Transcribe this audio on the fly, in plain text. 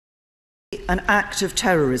an act of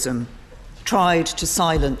terrorism tried to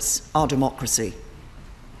silence our democracy.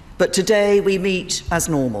 But today we meet as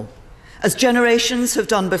normal, as generations have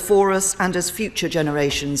done before us and as future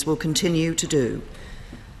generations will continue to do,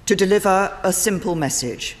 to deliver a simple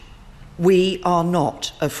message: we are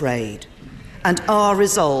not afraid, and our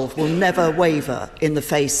resolve will never waver in the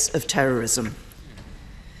face of terrorism.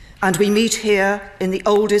 And we meet here in the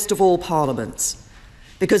oldest of all parliaments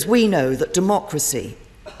because we know that democracy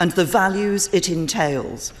and the values it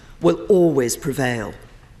entails will always prevail.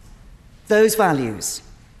 Those values,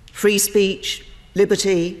 free speech,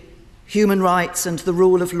 liberty, human rights and the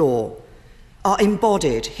rule of law, are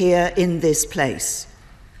embodied here in this place,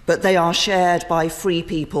 but they are shared by free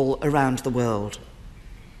people around the world.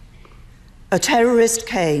 A terrorist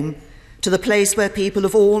came to the place where people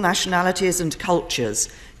of all nationalities and cultures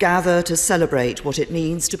gather to celebrate what it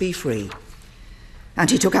means to be free. And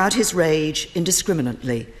he took out his rage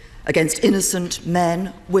indiscriminately against innocent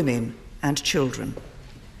men, women, and children.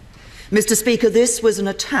 Mr. Speaker, this was an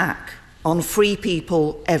attack on free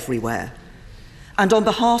people everywhere. And on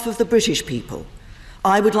behalf of the British people,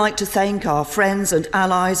 I would like to thank our friends and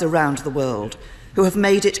allies around the world who have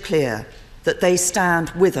made it clear that they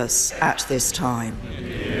stand with us at this time.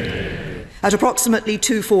 At approximately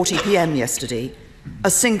 2:40 p.m. yesterday, a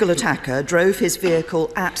single attacker drove his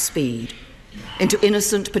vehicle at speed into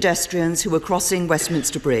innocent pedestrians who were crossing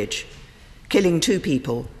Westminster Bridge, killing 2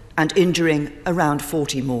 people and injuring around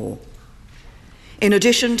 40 more. In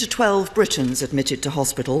addition to 12 Britons admitted to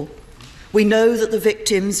hospital, we know that the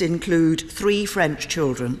victims include 3 French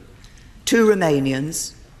children, 2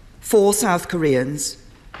 Romanians, 4 South Koreans,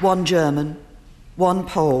 1 German, 1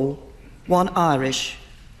 Pole, 1 Irish,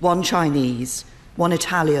 1 Chinese, 1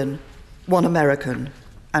 Italian, 1 American,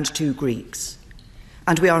 and 2 Greeks.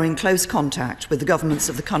 And we are in close contact with the governments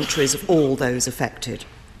of the countries of all those affected.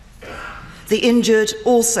 The injured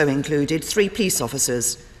also included 3 police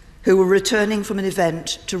officers who were returning from an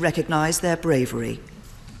event to recognise their bravery.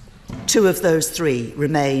 2 of those 3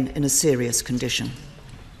 remain in a serious condition.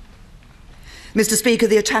 Mr. Speaker,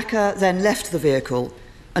 the attacker then left the vehicle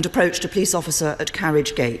and approached a police officer at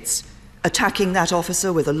carriage gates, attacking that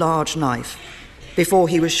officer with a large knife before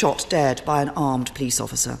he was shot dead by an armed police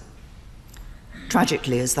officer.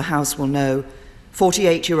 Tragically, as the House will know,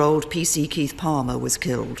 48-year-old PC Keith Palmer was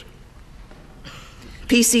killed.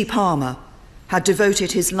 PC Palmer had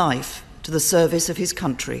devoted his life to the service of his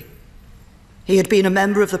country. He had been a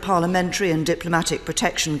member of the Parliamentary and Diplomatic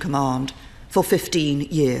Protection Command for 15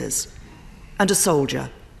 years and a soldier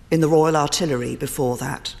in the Royal Artillery before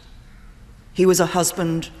that. He was a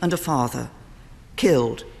husband and a father,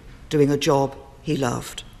 killed doing a job he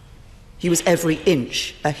loved. He was every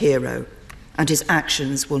inch a hero, and his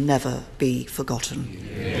actions will never be forgotten.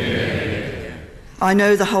 Yeah. I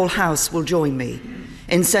know the whole House will join me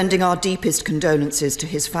in sending our deepest condolences to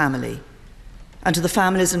his family and to the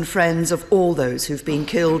families and friends of all those who've been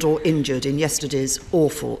killed or injured in yesterday's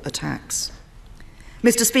awful attacks.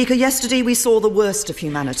 Mr. Speaker, yesterday we saw the worst of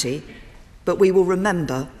humanity, but we will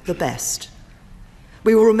remember the best.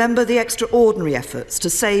 We will remember the extraordinary efforts to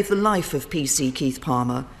save the life of PC Keith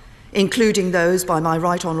Palmer, including those by my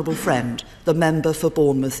right honourable friend, the member for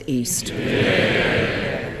Bournemouth East.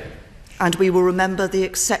 Yeah. And we will remember the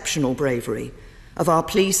exceptional bravery of our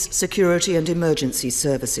police, security and emergency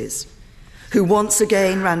services, who once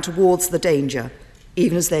again ran towards the danger,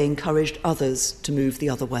 even as they encouraged others to move the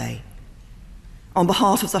other way. On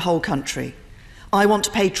behalf of the whole country, I want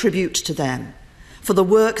to pay tribute to them for the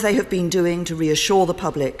work they have been doing to reassure the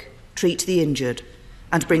public, treat the injured,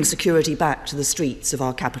 and bring security back to the streets of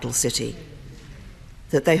our capital city.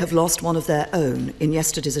 That they have lost one of their own in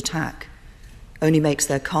yesterday's attack only makes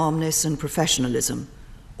their calmness and professionalism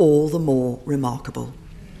all the more remarkable.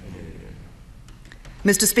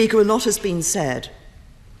 Mr. Speaker, a lot has been said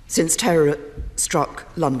since terror struck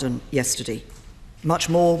London yesterday. Much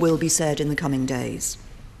more will be said in the coming days.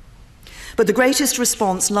 But the greatest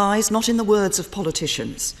response lies not in the words of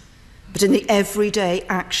politicians, but in the everyday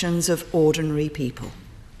actions of ordinary people.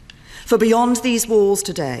 For beyond these walls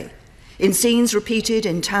today, in scenes repeated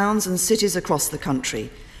in towns and cities across the country,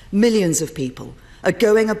 millions of people are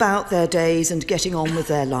going about their days and getting on with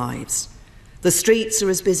their lives. The streets are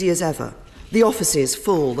as busy as ever, the offices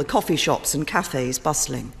full, the coffee shops and cafes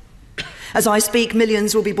bustling. As I speak,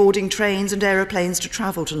 millions will be boarding trains and aeroplanes to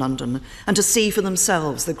travel to London and to see for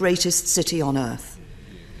themselves the greatest city on earth.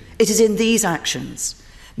 It is in these actions,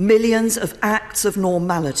 millions of acts of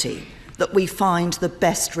normality, that we find the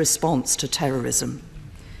best response to terrorism.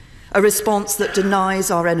 A response that denies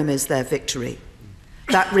our enemies their victory,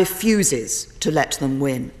 that refuses to let them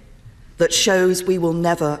win, that shows we will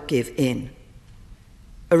never give in,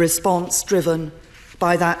 a response driven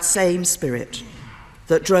by that same spirit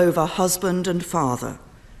that drove a husband and father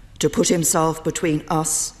to put himself between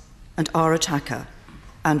us and our attacker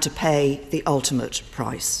and to pay the ultimate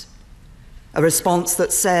price. A response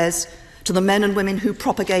that says to the men and women who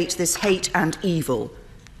propagate this hate and evil,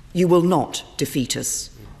 you will not defeat us.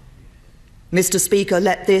 Mr. Speaker,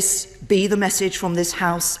 let this be the message from this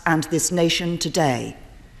House and this nation today.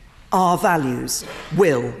 Our values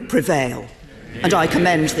will prevail. And I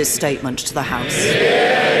commend this statement to the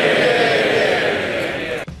House.